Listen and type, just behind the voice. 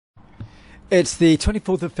It's the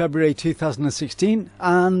 24th of February 2016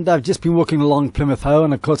 and I've just been walking along Plymouth Hoe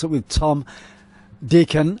and I caught up with Tom,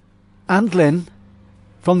 Deacon and Glyn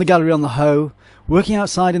from the gallery on the Hoe, working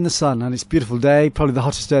outside in the sun, and it's a beautiful day, probably the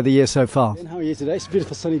hottest day of the year so far. How are you today? It's a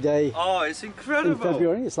beautiful sunny day. Oh, it's incredible. In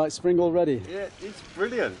February, it's like spring already. Yeah, it's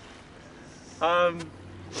brilliant.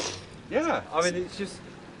 Yeah, I mean it's just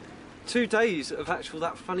 2 days of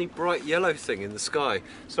that funny bright yellow thing in the sky.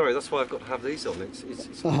 Sorry, that's why I've got to have these on. It's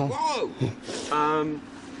whoa!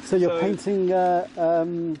 So you're painting,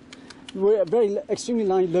 we're at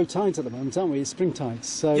extremely low tides at the moment, aren't we? It's spring tides.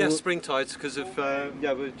 So yeah, spring tides because of,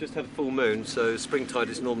 yeah, we've just had a full moon, so spring tide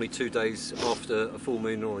is normally 2 days after a full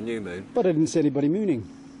moon or a new moon. But I didn't see anybody mooning.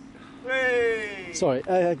 Hey! Sorry,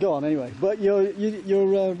 go on anyway. But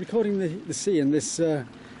you're recording the sea and this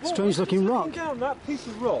strange looking rock. Down that piece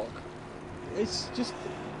of rock, it's just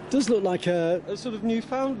does look like a sort of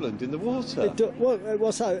Newfoundland in the water.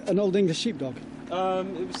 What's that? An old English sheepdog?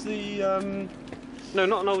 It was the no,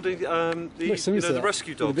 not an old you know, the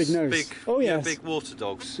rescue dogs, the big nose. Oh yes. Yeah, big water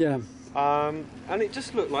dogs. Yeah. And it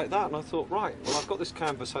just looked like that, and I thought, right, well, I've got this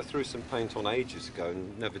canvas I threw some paint on ages ago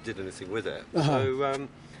and never did anything with it. So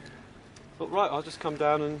thought, right, I'll just come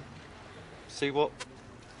down and see what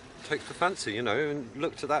takes the fancy, you know, and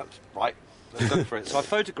looked at that, right, let's go for it. So I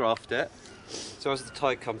photographed it. So as the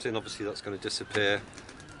tide comes in, obviously that's going to disappear,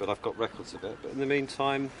 but I've got records of it. But in the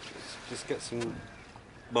meantime, just get some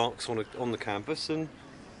marks on the canvas and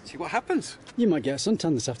see what happens. You might get a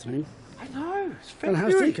suntan this afternoon. I know, it's February.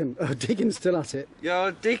 And how's Deacon? Oh, Deacon's still at it.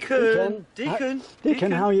 Yeah, Deacon,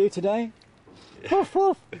 how are you today? Woof,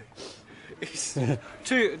 woof. He's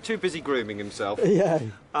too busy grooming himself. Yeah.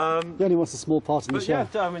 He only wants a small part in the show.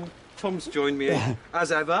 Yeah, I mean, Tom's joined me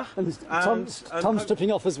as ever. And Tom's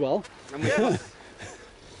stripping off as well. Yeah.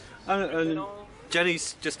 and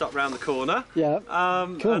Jenny's just up round the corner. Yeah.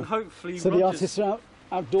 Cool. And hopefully so the artists are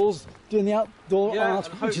outdoors doing the outdoor art,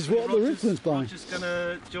 which is what they're influenced by. Roger's going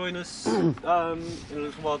to join us in a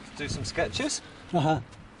little while to do some sketches.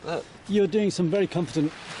 You're doing some very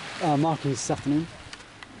confident markings this afternoon.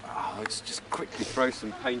 Oh, it's just quickly throw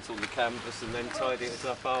some paint on the canvas and then tidy it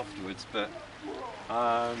up afterwards. But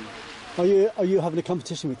are you having a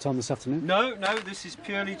competition with Tom this afternoon? No, this is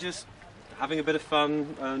purely just having a bit of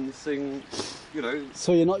fun and seeing, you know.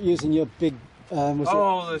 So you're not using your big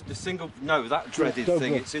the single, no, that dreaded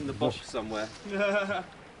thing, it's in the box somewhere.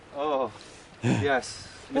 Oh, yes.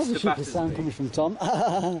 That's a cheeky sound coming from Tom.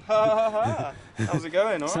 How's it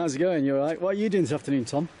going? All right? How's it going? You all right? What are you doing this afternoon,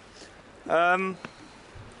 Tom?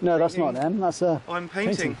 No, that's not them. That's I'm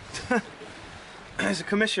painting. It's a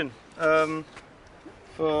commission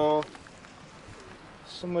for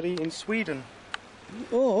somebody in Sweden.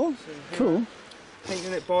 Oh, so, cool.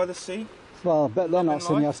 Painting it by the sea. Well, I bet they're not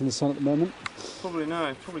sitting out in the sun at the moment. Probably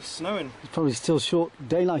no. Probably snowing. It's probably still short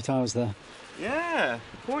daylight hours there. Yeah,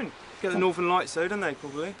 good point. Get the northern lights though, don't they?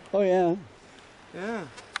 Probably. Oh yeah. Yeah.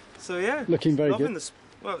 So yeah. Looking very good.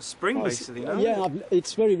 Well, it's spring basically now. Yeah,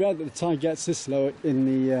 it's very rare that the tide gets this low in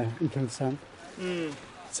the Plymouth Sound.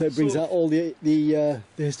 So it brings out all the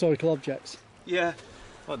historical objects. Yeah,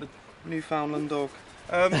 like the Newfoundland dog.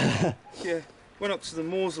 Yeah, went up to the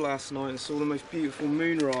moors last night and saw the most beautiful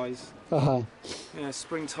moonrise. Yeah,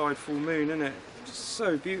 spring tide full moon, isn't it? Just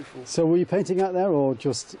so beautiful. So were you painting out there or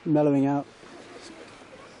just mellowing out?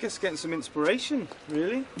 Guess getting some inspiration,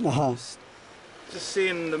 really. Just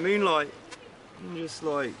seeing the moonlight. And just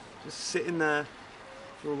sitting there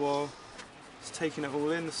for a while, just taking it all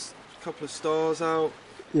in. There's a couple of stars out,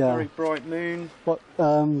 very bright moon. What,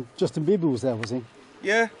 Justin Bieber was there, was he?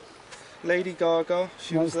 Yeah, Lady Gaga,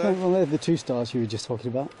 she was there. Well, they're the 2 stars you were just talking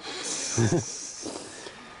about. This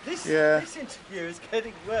interview is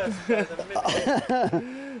getting worse by the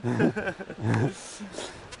minute.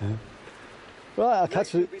 Right, I'll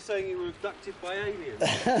catch you. You'd be saying you were abducted by aliens.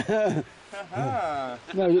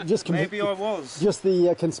 No, just maybe I was. Just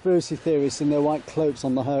the conspiracy theorists in their white cloaks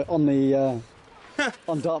on on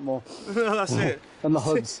Dartmoor. That's it. And the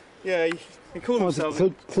hoods. Yeah, they call themselves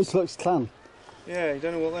Ku Klux Klan. Yeah, you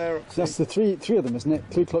don't know what they're up to. That's the three of them, isn't it?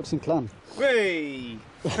 Ku Klux and Klan. Hey.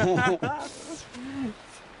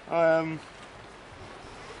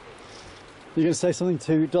 You're going to say something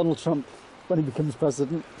to Donald Trump when he becomes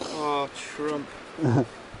president? Oh, Trump.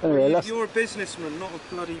 Anyway, you're a businessman, not a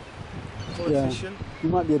bloody politician. Yeah, you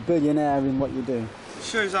might be a billionaire in what you do. It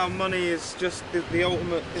shows how money is just the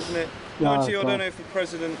ultimate, isn't it? Mind you, I don't know if the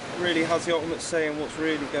president really has the ultimate say in what's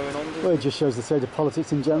really going on. Well, it just shows the state of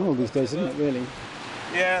politics in general these days, doesn't it, really?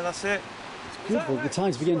 Yeah, that's it. It's beautiful. The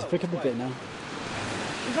tide's beginning to pick up a bit now.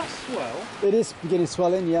 Is that swell? It is beginning to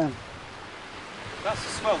swell in, yeah. That's a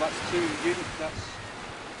swell, that's 2 units, that's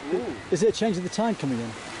Is it a change of the time coming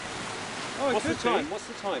in? Oh, What's the time? What's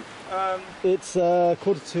the time? It's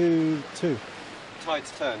 1:45.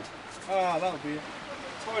 Tide's turned. Ah, that'll be it.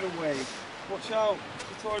 Tidal wave. Watch out.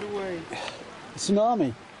 It's a tidal wave.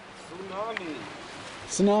 Tsunami.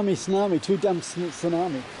 Tsunami. Tsunami. Too damn tsunami. It's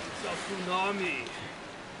a tsunami.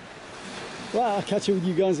 Well, I'll catch you with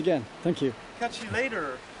you guys again. Thank you. Catch you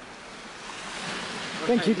later.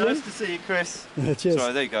 Thank you, Glyn. Nice to see you, Chris. Cheers.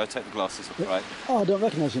 Sorry, there you go. Take the glasses off. Right. Oh, I don't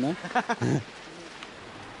recognise you now.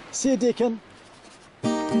 See you, Deacon.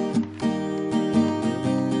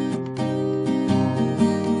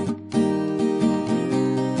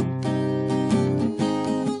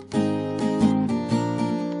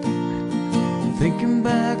 Thinking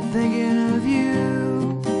back, thinking of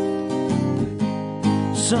you.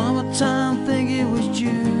 Summertime, think it was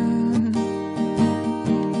June.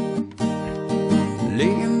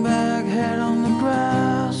 Laying back, head on the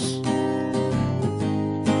grass,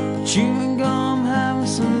 chewing gum, having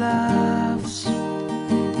some laughs.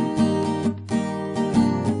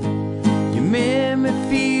 You made me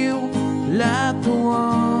feel like the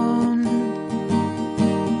one.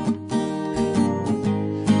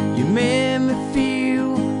 You made me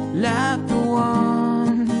feel like the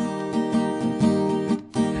one.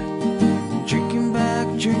 Drinking back,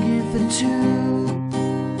 drinking for two,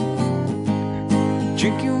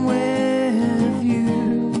 drinking with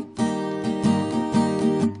you,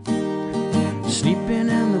 sleeping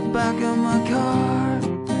in the back of my car.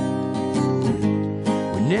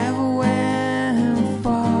 We never went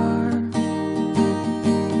far.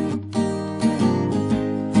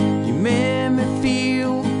 You made me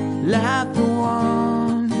feel like the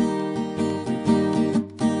one.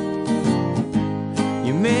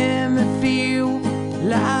 You made me feel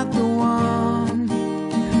like the one.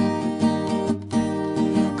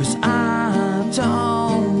 'Cause I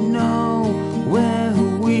don't know where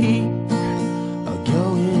we are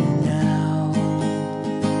going now.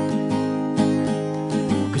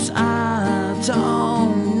 'Cause I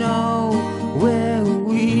don't know where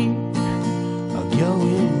we are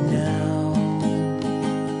going now.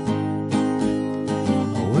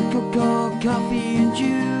 I wake up, got coffee and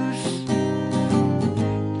juice,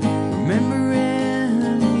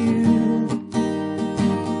 remembering you.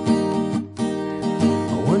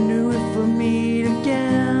 I wonder if we'll meet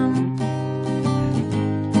again,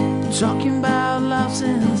 talking about love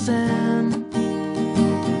since then.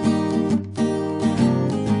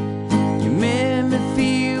 You made me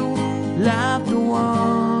feel like the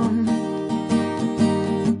one.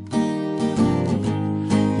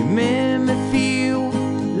 You made me feel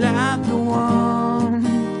like the one.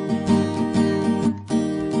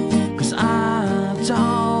 'Cause I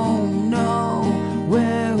don't know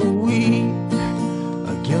where we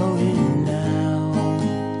are going now.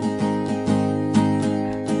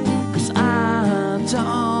 'Cause I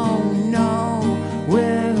don't know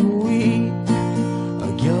where we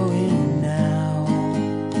are going now.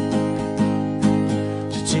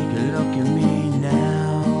 So take a look at me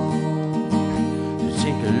now. So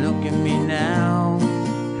take a look at me now.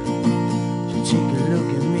 So take a look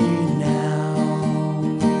at me now.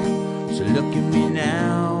 So look at me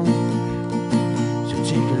now. So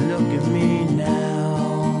take a look at me now.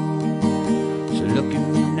 So look at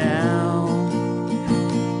me now.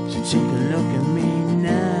 So take a look at me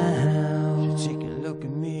now. So take a look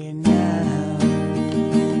at me now.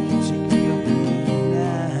 So take a look at me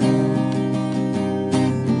now.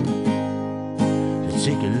 So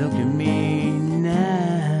take a look at me now.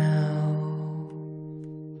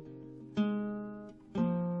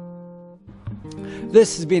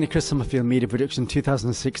 This has been a Chris Summerfield Media Production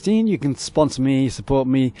 2016. You can sponsor me, support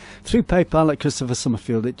me through PayPal at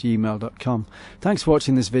christopher.summerfield@gmail.com. Thanks for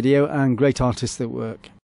watching this video, and great artists at work.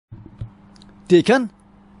 Deacon?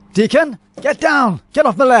 Deacon? Get down! Get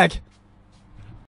off my leg!